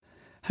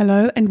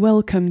Hello and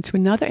welcome to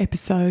another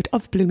episode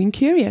of Blooming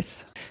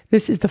Curious.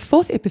 This is the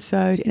fourth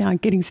episode in our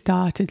Getting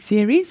Started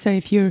series. So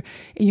if you're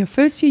in your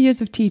first few years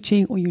of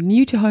teaching, or you're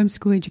new to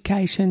homeschool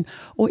education,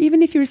 or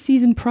even if you're a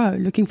seasoned pro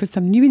looking for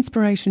some new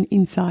inspiration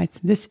insights,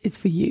 this is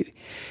for you.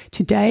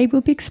 Today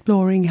we'll be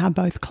exploring how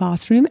both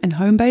classroom and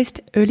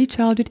home-based early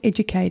childhood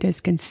educators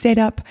can set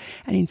up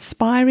an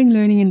inspiring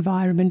learning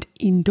environment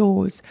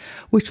indoors,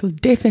 which will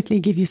definitely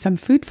give you some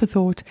food for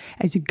thought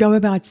as you go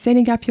about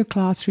setting up your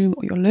classroom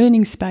or your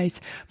learning space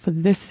for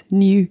this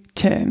new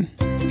term.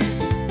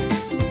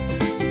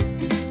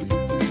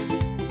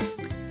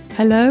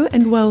 Hello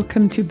and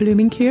welcome to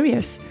Blooming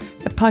Curious,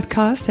 the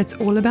podcast that's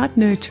all about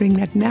nurturing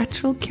that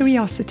natural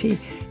curiosity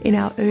in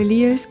our early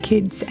years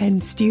kids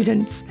and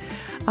students.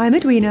 I'm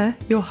Edwina,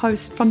 your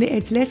host from the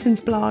Ed's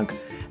Lessons blog,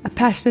 a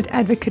passionate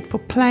advocate for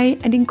play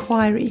and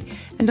inquiry,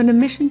 and on a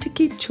mission to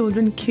keep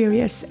children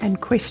curious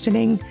and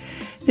questioning.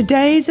 The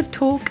days of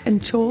talk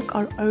and chalk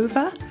are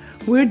over.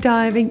 We're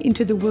diving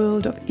into the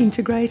world of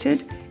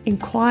integrated,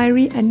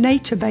 inquiry and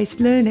nature-based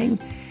learning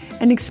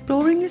and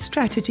exploring the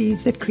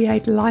strategies that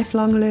create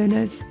lifelong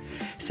learners.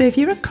 So if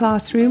you're a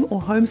classroom or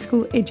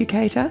homeschool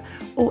educator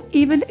or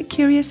even a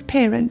curious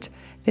parent,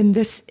 then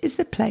this is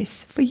the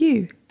place for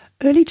you.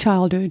 Early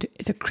childhood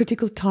is a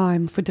critical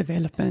time for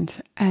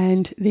development,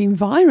 and the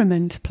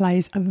environment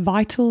plays a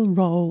vital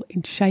role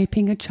in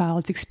shaping a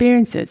child's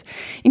experiences.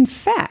 In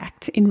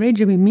fact, in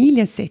Reggio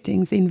Emilia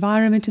settings, the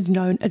environment is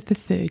known as the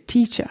third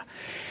teacher.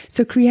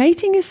 So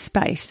creating a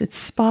space that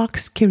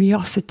sparks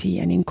curiosity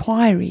and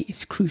inquiry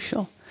is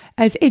crucial.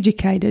 As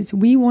educators,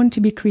 we want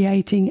to be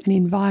creating an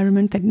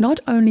environment that not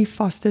only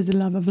fosters a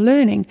love of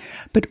learning,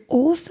 but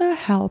also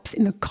helps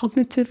in the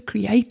cognitive,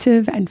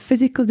 creative, and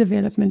physical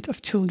development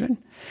of children.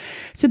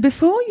 So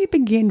before you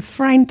begin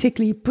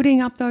frantically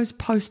putting up those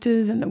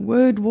posters and the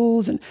word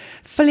walls and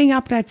filling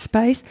up that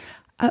space,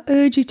 I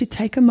urge you to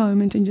take a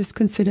moment and just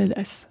consider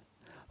this.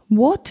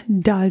 What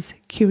does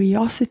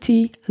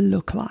curiosity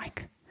look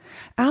like?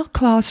 Our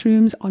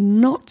classrooms are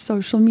not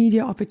social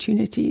media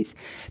opportunities.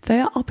 They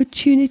are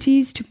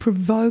opportunities to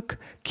provoke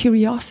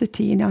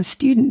curiosity in our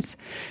students.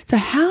 So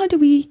how do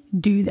we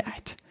do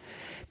that?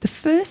 The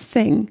first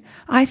thing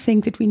I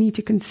think that we need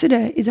to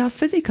consider is our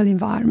physical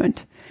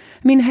environment.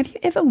 I mean, have you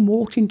ever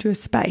walked into a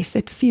space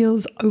that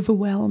feels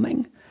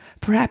overwhelming?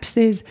 Perhaps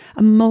there's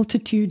a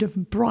multitude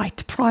of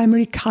bright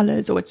primary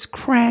colors, or it's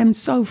crammed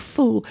so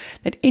full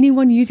that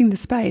anyone using the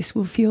space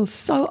will feel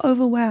so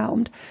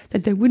overwhelmed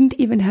that they wouldn't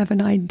even have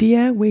an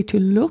idea where to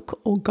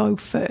look or go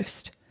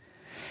first.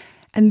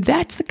 And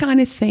that's the kind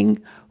of thing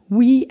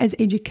we as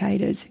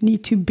educators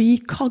need to be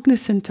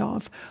cognizant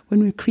of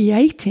when we're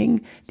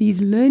creating these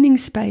learning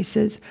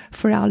spaces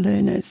for our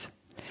learners.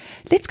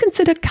 Let's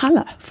consider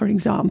color, for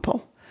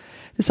example.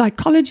 The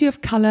psychology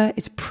of color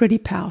is pretty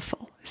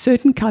powerful.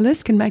 Certain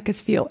colors can make us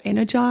feel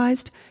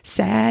energized,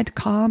 sad,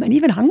 calm, and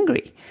even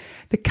hungry.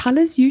 The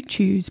colors you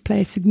choose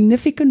play a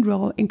significant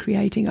role in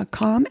creating a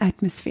calm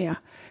atmosphere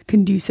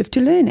conducive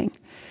to learning.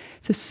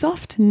 So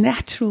soft,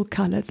 natural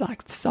colors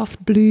like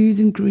soft blues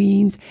and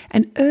greens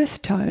and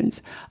earth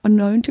tones are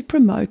known to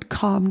promote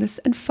calmness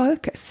and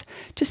focus.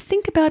 Just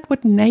think about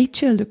what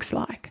nature looks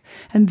like.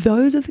 And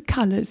those are the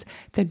colors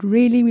that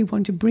really we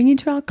want to bring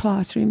into our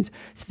classrooms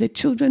so that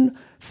children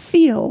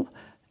feel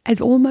as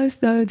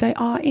almost though they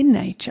are in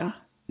nature.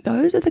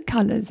 Those are the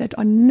colors that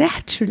are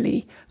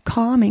naturally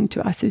calming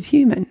to us as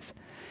humans.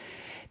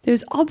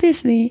 There's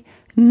obviously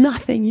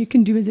nothing you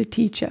can do as a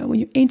teacher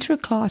when you enter a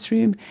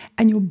classroom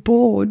and your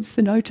boards,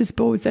 the notice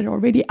boards that are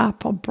already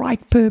up, are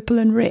bright purple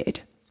and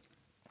red.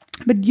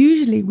 But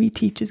usually we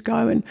teachers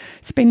go and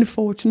spend a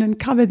fortune and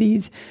cover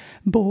these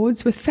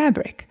boards with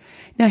fabric.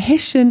 Now,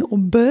 hessian or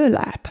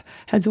burlap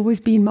has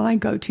always been my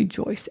go-to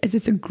choice, as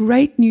it's a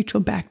great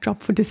neutral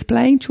backdrop for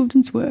displaying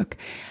children's work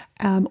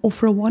or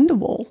for a wonder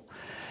wall.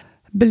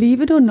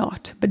 Believe it or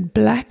not, but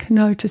black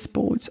notice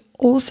boards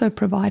also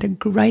provide a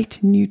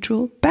great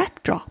neutral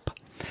backdrop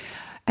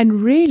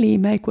and really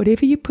make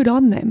whatever you put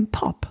on them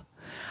pop.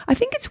 I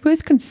think it's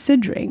worth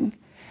considering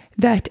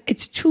that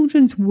it's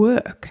children's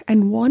work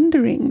and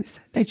wanderings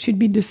that should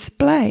be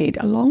displayed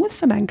along with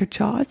some anchor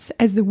charts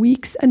as the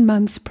weeks and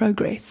months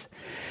progress.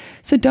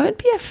 So don't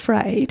be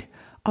afraid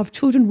of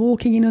children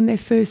walking in on their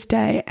first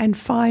day and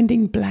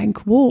finding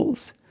blank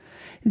walls.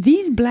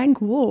 These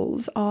blank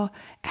walls are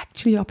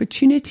actually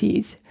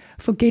opportunities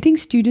for getting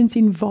students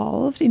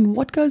involved in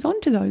what goes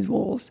onto those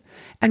walls.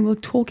 And we're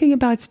talking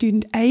about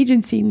student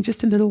agency in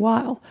just a little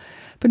while.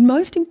 But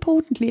most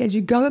importantly, as you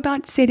go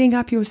about setting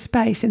up your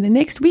space in the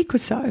next week or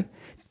so,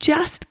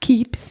 just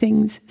keep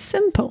things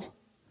simple.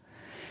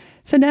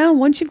 So now,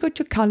 once you've got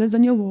your colors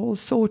on your walls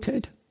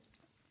sorted,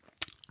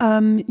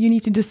 you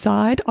need to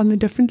decide on the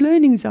different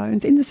learning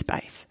zones in the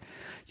space.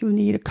 You'll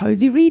need a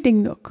cozy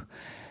reading nook,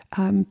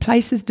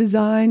 places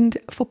designed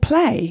for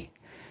play,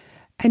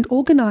 and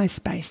organized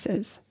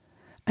spaces.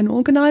 An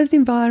organized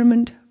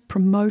environment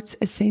promotes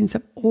a sense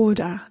of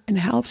order and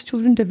helps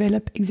children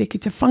develop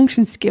executive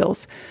function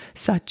skills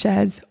such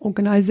as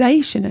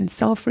organization and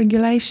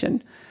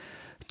self-regulation.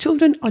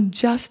 Children are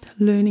just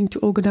learning to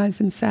organize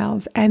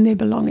themselves and their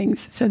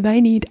belongings, so they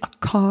need a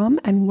calm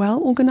and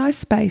well-organized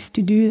space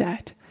to do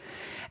that.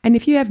 And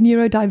if you have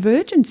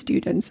neurodivergent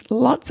students,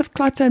 lots of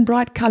clutter and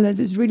bright colors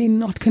is really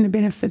not going to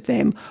benefit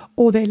them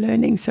or their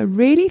learning. So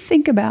really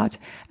think about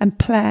and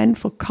plan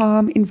for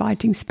calm,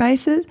 inviting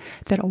spaces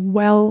that are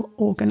well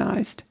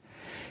organized.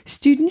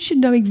 Students should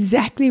know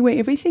exactly where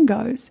everything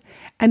goes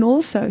and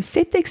also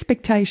set the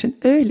expectation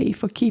early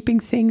for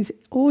keeping things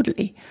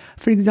orderly.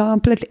 For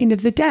example, at the end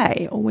of the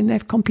day or when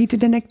they've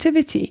completed an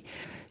activity.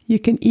 You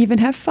can even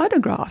have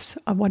photographs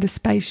of what a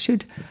space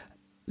should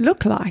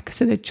look like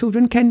so that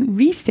children can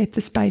reset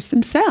the space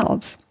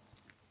themselves.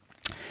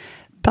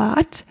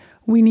 But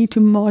we need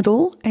to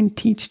model and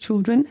teach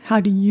children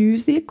how to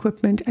use the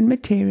equipment and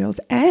materials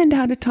and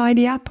how to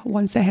tidy up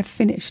once they have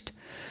finished.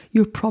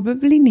 You'll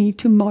probably need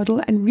to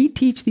model and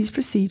reteach these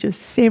procedures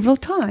several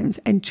times,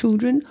 and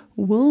children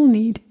will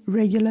need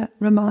regular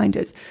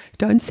reminders.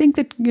 Don't think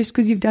that just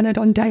because you've done it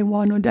on day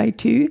 1 or day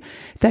 2,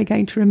 they're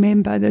going to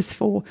remember this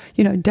for,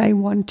 day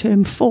 1,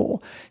 term 4.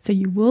 So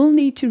you will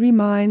need to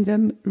remind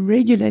them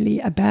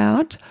regularly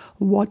about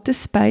what the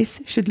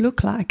space should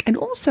look like, and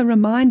also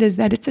reminders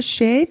that it's a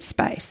shared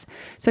space.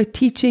 So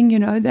teaching,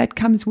 that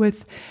comes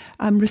with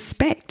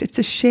respect. It's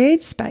a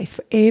shared space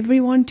for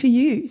everyone to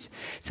use.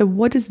 So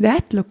what does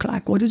that look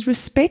like? What does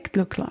respect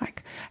look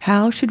like?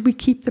 How should we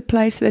keep the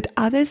place so that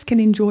others can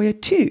enjoy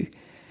it too?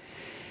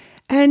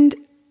 And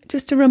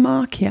just a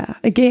remark here,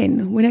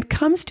 again, when it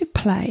comes to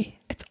play,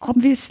 it's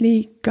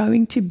obviously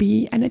going to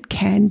be, and it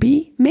can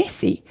be,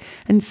 messy.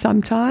 And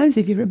sometimes,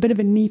 if you're a bit of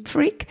a neat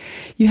freak,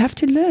 you have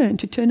to learn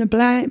to turn a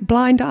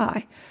blind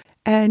eye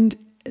and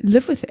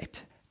live with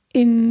it.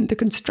 In the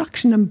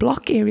construction and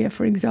block area,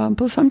 for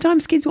example,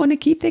 sometimes kids want to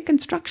keep their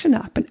construction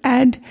up and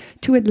add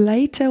to it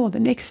later or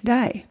the next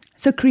day.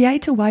 So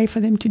create a way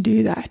for them to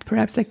do that.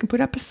 Perhaps they can put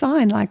up a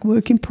sign like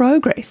work in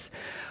progress,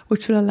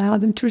 which will allow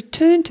them to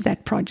return to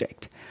that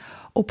project.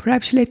 Or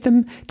perhaps let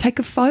them take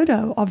a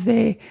photo of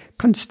their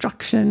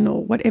construction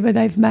or whatever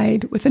they've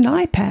made with an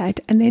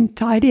iPad and then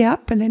tidy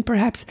up, and then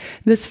perhaps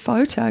this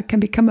photo can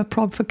become a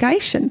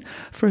provocation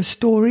for a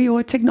story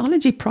or a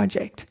technology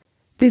project.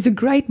 There's a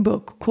great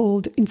book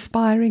called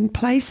Inspiring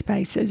Play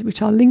Spaces,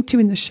 which I'll link to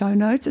in the show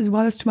notes, as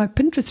well as to my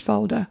Pinterest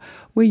folder,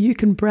 where you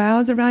can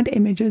browse around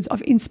images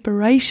of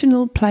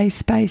inspirational play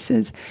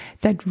spaces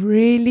that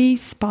really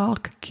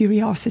spark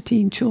curiosity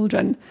in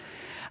children.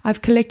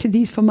 I've collected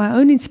these for my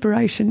own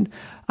inspiration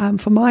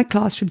for my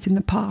classrooms in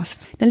the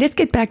past. Now let's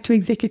get back to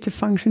executive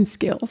function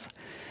skills.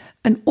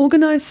 An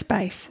organized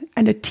space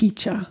and a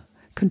teacher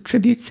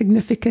contribute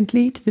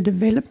significantly to the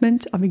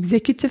development of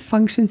executive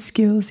function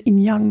skills in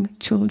young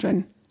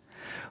children.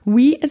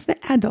 We as the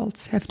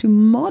adults have to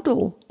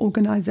model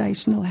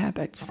organizational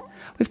habits.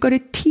 We've got to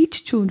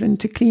teach children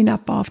to clean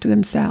up after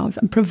themselves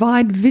and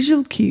provide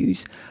visual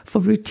cues for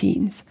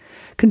routines.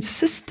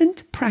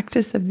 Consistent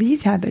practice of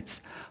these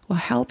habits will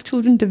help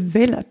children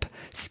develop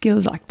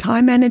skills like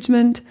time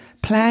management,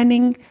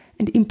 planning,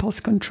 and impulse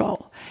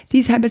control.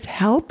 These habits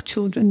help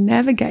children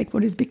navigate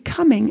what is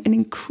becoming an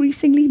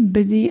increasingly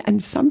busy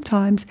and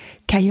sometimes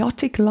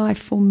chaotic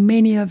life for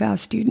many of our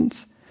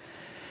students.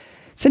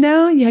 So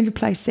now you have your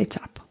place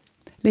set up.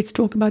 Let's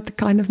talk about the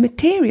kind of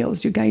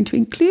materials you're going to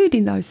include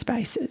in those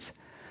spaces.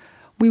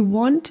 We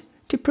want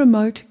to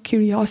promote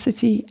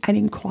curiosity and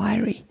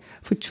inquiry,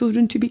 for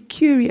children to be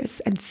curious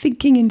and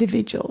thinking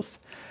individuals.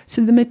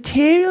 So the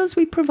materials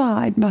we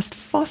provide must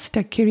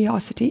foster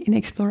curiosity and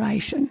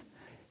exploration.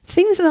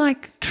 Things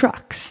like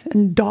trucks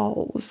and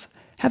dolls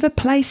have a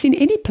place in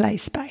any play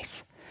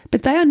space,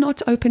 but they are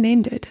not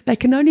open-ended. They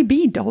can only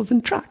be dolls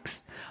and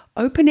trucks.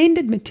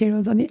 Open-ended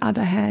materials, on the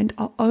other hand,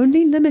 are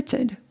only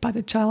limited by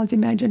the child's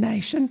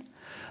imagination.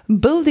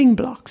 Building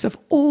blocks of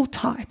all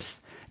types,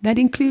 that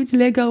includes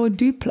Lego or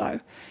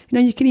Duplo.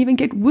 You can even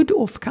get wood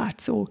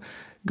offcuts or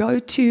go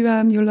to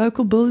your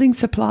local building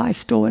supply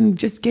store and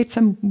just get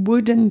some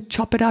wood and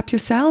chop it up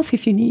yourself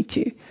if you need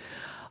to.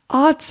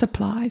 Art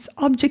supplies,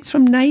 objects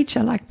from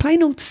nature like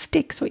plain old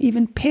sticks or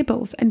even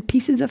pebbles and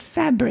pieces of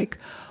fabric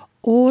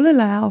all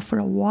allow for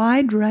a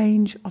wide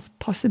range of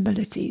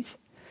possibilities.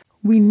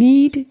 We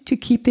need to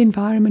keep the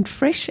environment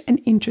fresh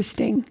and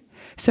interesting,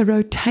 so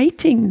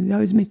rotating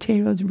those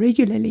materials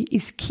regularly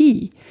is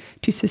key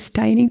to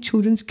sustaining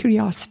children's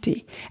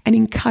curiosity and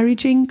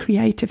encouraging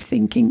creative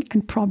thinking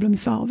and problem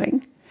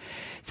solving.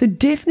 So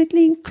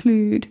definitely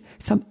include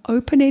some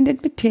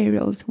open-ended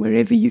materials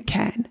wherever you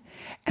can,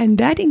 and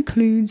that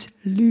includes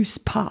loose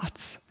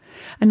parts.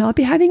 And I'll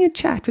be having a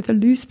chat with a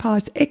loose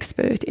parts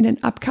expert in an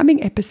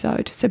upcoming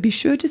episode, so be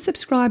sure to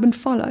subscribe and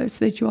follow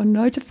so that you are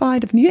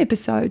notified of new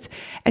episodes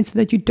and so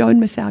that you don't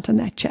miss out on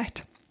that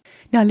chat.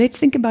 Now let's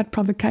think about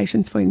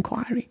provocations for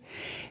inquiry.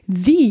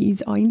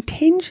 These are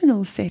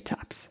intentional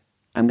setups.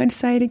 I'm going to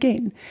say it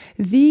again.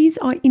 These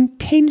are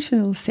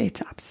intentional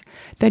setups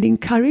that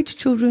encourage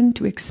children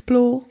to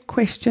explore,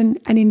 question,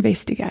 and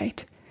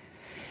investigate.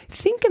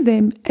 Think of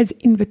them as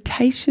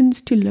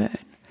invitations to learn,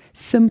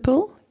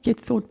 simple yet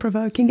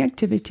thought-provoking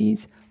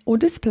activities or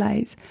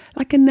displays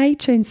like a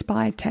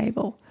nature-inspired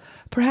table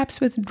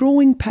perhaps with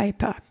drawing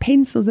paper,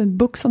 pencils and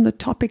books on the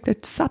topic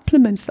that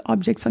supplements the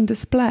objects on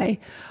display,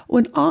 or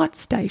an art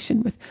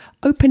station with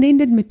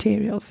open-ended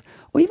materials,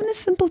 or even a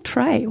simple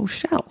tray or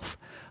shelf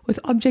with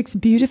objects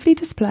beautifully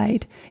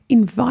displayed,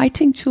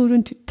 inviting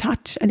children to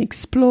touch and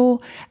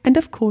explore, and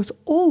of course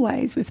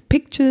always with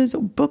pictures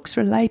or books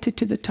related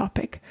to the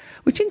topic,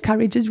 which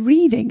encourages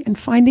reading and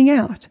finding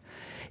out.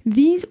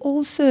 These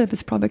all serve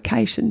as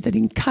provocations that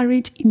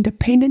encourage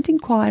independent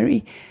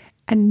inquiry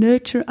and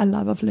nurture a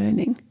love of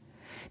learning.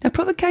 Now,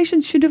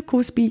 provocations should, of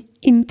course, be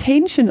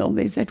intentional.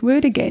 There's that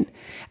word again.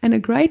 And a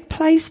great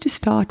place to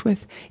start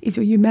with is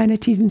your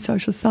humanities and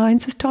social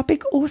sciences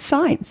topic or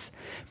science.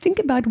 Think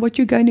about what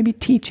you're going to be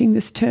teaching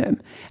this term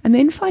and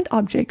then find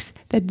objects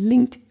that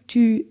link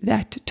to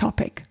that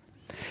topic.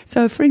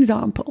 So, for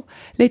example,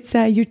 let's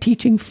say you're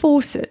teaching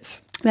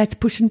forces. That's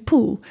push and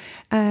pull.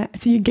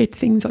 So you get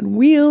things on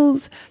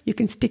wheels. You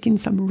can stick in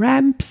some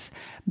ramps,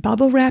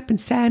 bubble wrap and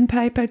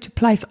sandpaper to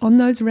place on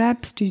those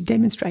ramps to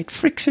demonstrate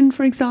friction,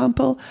 for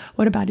example.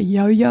 What about a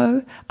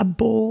yo-yo, a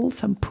ball,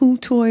 some pool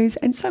toys,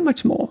 and so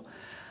much more?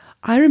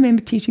 I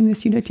remember teaching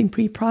this unit in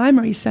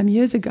pre-primary some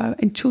years ago,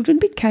 and children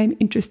became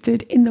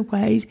interested in the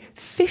way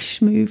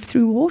fish move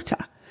through water.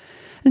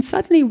 And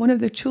suddenly one of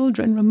the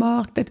children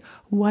remarked that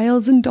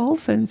whales and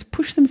dolphins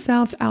push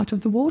themselves out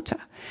of the water.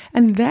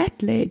 And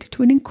that led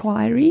to an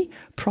inquiry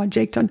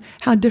project on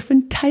how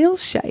different tail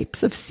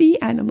shapes of sea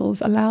animals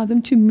allow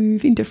them to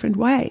move in different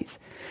ways.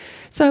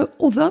 So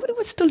although we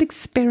were still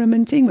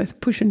experimenting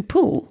with push and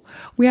pull,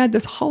 we had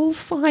this whole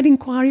side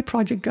inquiry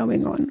project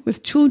going on,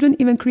 with children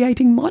even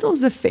creating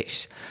models of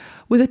fish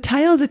with the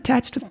tails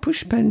attached with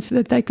push pins so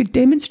that they could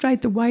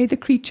demonstrate the way the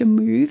creature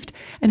moved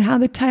and how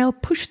the tail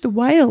pushed the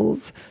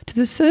whales to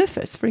the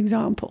surface, for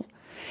example.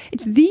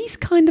 It's these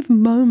kind of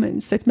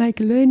moments that make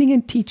learning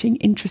and teaching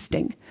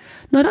interesting,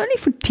 not only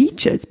for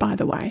teachers, by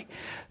the way,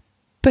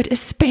 but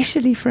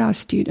especially for our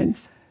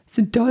students.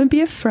 So don't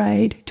be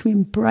afraid to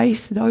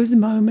embrace those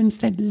moments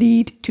that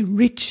lead to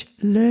rich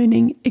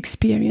learning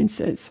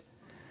experiences.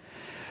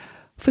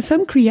 For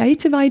some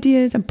creative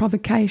ideas and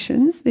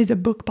provocations, there's a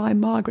book by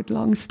Margaret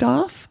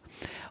Longstaff.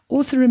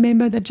 Also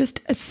remember that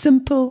just a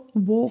simple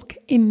walk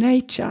in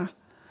nature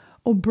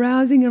or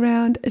browsing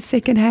around a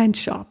second-hand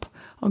shop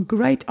are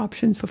great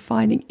options for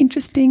finding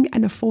interesting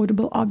and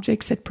affordable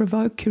objects that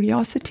provoke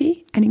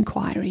curiosity and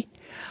inquiry.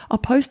 I'll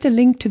post a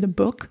link to the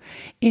book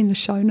in the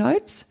show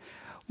notes.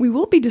 We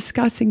will be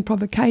discussing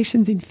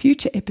provocations in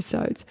future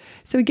episodes.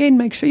 So again,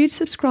 make sure you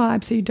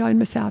subscribe so you don't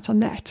miss out on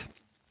that.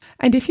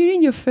 And if you're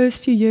in your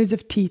first few years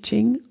of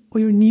teaching, or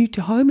you're new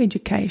to home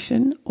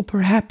education, or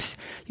perhaps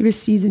you're a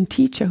seasoned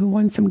teacher who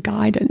wants some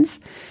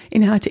guidance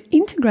in how to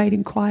integrate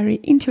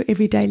inquiry into your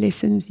everyday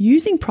lessons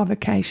using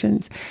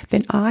provocations,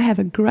 then I have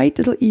a great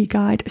little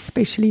e-guide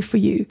especially for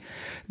you.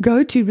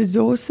 Go to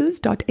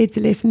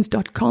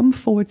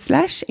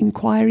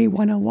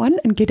resources.edslessons.com/inquiry101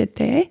 and get it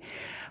there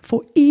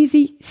for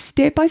easy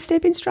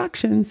step-by-step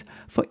instructions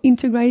for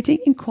integrating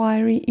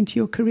inquiry into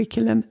your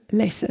curriculum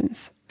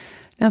lessons.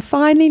 Now,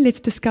 finally, let's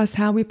discuss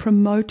how we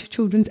promote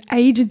children's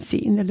agency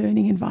in the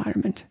learning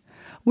environment.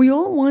 We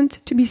all want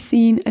to be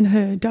seen and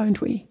heard, don't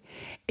we?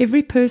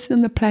 Every person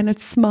on the planet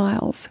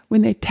smiles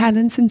when their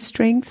talents and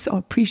strengths are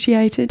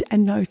appreciated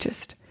and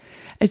noticed.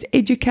 As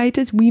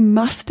educators, we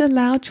must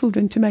allow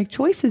children to make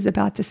choices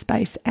about the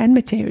space and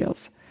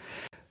materials.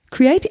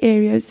 Create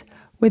areas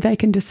where they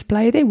can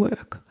display their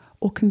work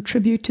or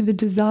contribute to the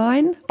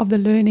design of the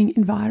learning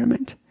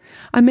environment.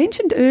 I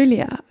mentioned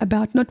earlier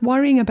about not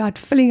worrying about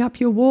filling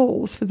up your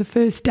walls for the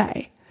first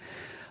day.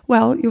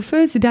 Well, your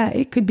first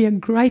day could be a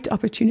great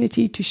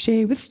opportunity to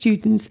share with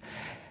students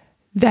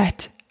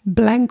that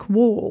blank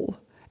wall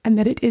and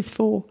that it is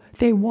for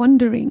their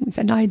wanderings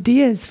and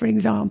ideas, for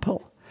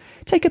example.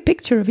 Take a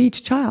picture of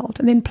each child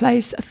and then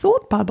place a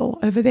thought bubble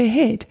over their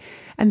head,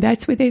 and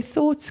that's where their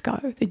thoughts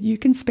go, that you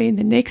can spend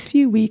the next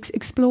few weeks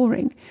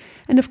exploring.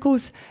 And of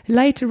course,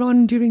 later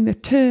on during the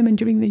term and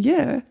during the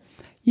year,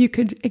 you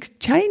could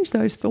exchange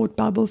those thought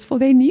bubbles for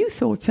their new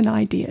thoughts and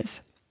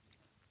ideas.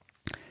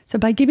 So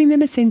by giving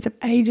them a sense of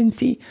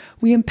agency,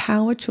 we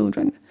empower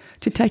children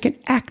to take an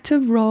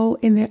active role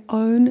in their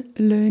own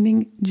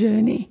learning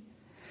journey.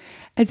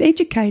 As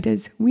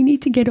educators, we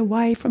need to get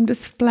away from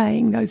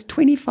displaying those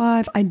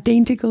 25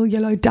 identical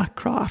yellow duck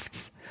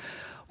crafts.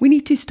 We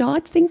need to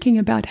start thinking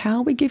about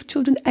how we give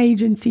children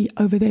agency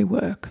over their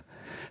work.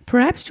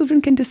 Perhaps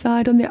children can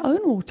decide on their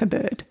own water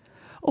bird.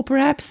 Or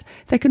perhaps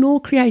they can all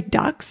create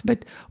ducks,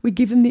 but we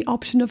give them the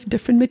option of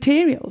different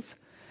materials.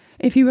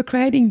 If you were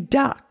creating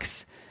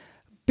ducks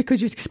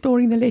because you're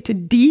exploring the letter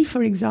D,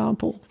 for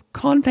example,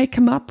 can't they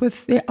come up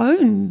with their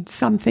own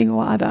something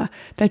or other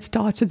that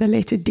starts with the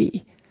letter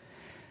D?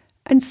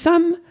 And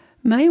some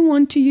may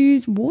want to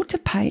use water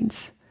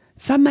paints.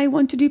 Some may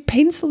want to do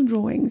pencil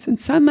drawings, and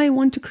some may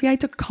want to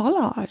create a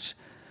collage.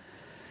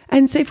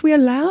 And so if we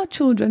allow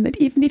children that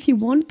even if you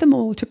want them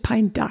all to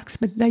paint ducks,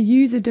 but they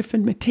use a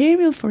different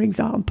material, for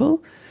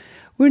example,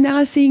 we're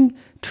now seeing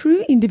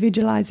true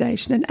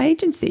individualization and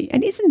agency.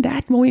 And isn't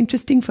that more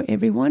interesting for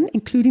everyone,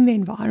 including the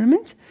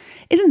environment?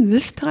 Isn't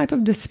this type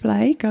of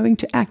display going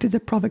to act as a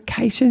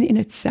provocation in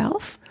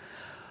itself?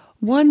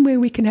 One where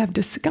we can have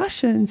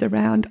discussions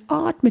around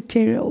art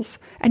materials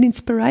and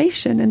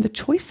inspiration and the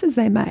choices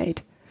they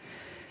made.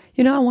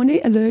 I want to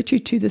alert you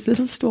to this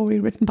little story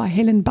written by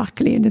Helen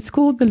Buckley, and it's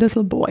called The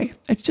Little Boy.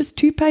 It's just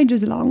 2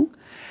 pages long,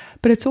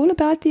 but it's all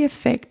about the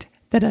effect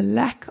that a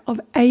lack of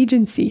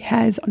agency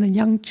has on a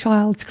young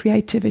child's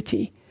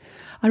creativity.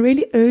 I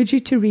really urge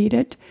you to read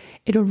it.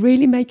 It'll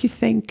really make you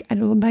think, and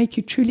it will make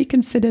you truly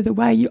consider the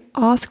way you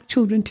ask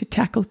children to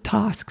tackle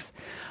tasks.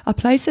 I'll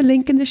place a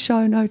link in the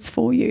show notes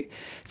for you,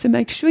 so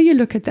make sure you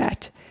look at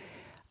that.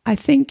 I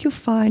think you'll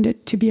find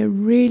it to be a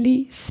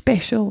really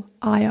special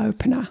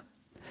eye-opener.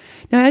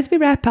 Now, as we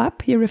wrap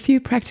up, here are a few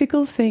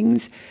practical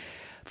things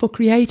for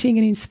creating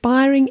an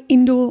inspiring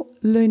indoor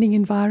learning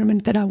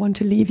environment that I want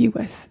to leave you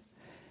with.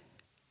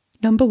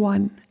 Number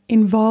 1,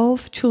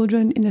 involve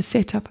children in the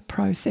setup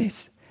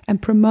process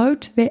and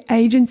promote their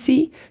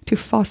agency to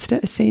foster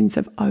a sense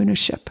of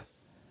ownership.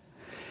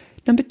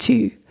 Number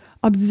 2,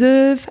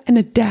 observe and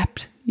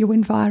adapt your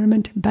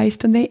environment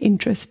based on their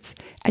interests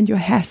and your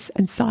HASS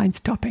and science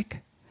topic.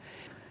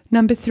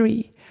 Number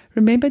 3,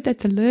 remember that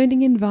the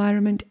learning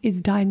environment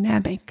is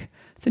dynamic.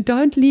 So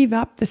don't leave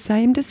up the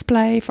same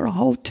display for a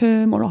whole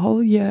term or a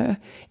whole year.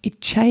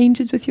 It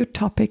changes with your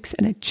topics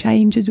and it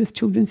changes with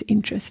children's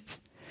interests.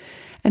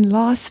 And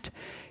last,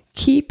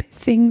 keep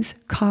things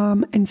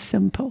calm and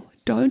simple.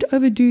 Don't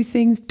overdo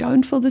things.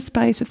 Don't fill the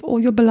space with all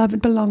your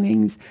beloved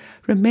belongings.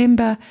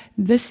 Remember,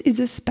 this is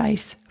a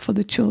space for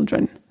the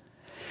children.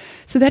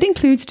 So that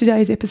includes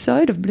today's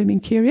episode of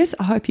Blooming Curious.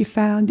 I hope you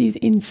found these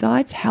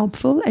insights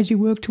helpful as you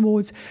work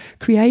towards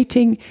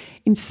creating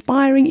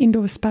inspiring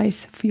indoor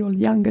space for your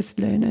youngest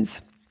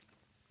learners.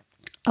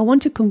 I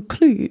want to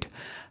conclude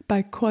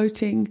by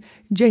quoting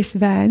Jess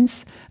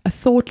Vance, a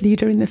thought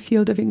leader in the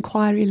field of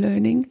inquiry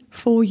learning,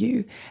 for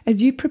you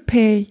as you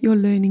prepare your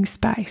learning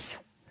space.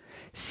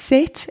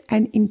 Set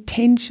an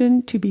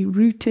intention to be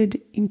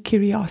rooted in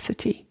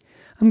curiosity.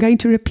 I'm going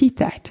to repeat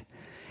that.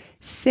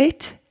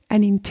 Set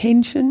an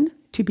intention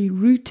to be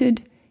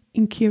rooted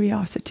in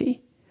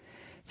curiosity.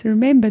 So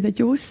remember that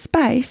your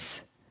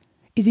space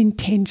is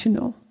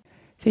intentional.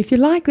 So if you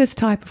like this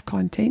type of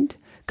content,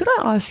 could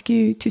I ask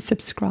you to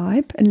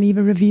subscribe and leave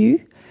a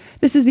review?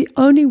 This is the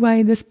only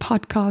way this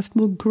podcast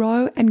will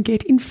grow and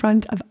get in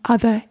front of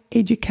other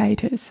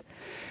educators.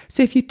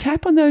 So if you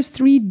tap on those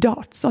 3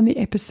 dots on the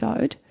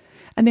episode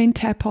and then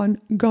tap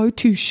on Go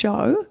to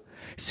Show,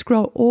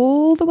 scroll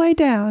all the way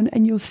down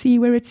and you'll see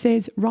where it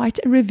says Write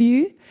a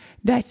Review.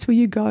 That's where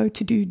you go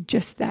to do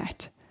just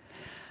that.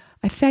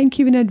 I thank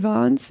you in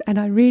advance and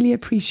I really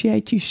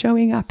appreciate you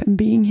showing up and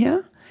being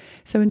here.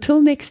 So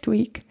until next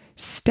week,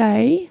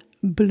 stay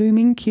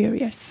blooming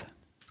curious.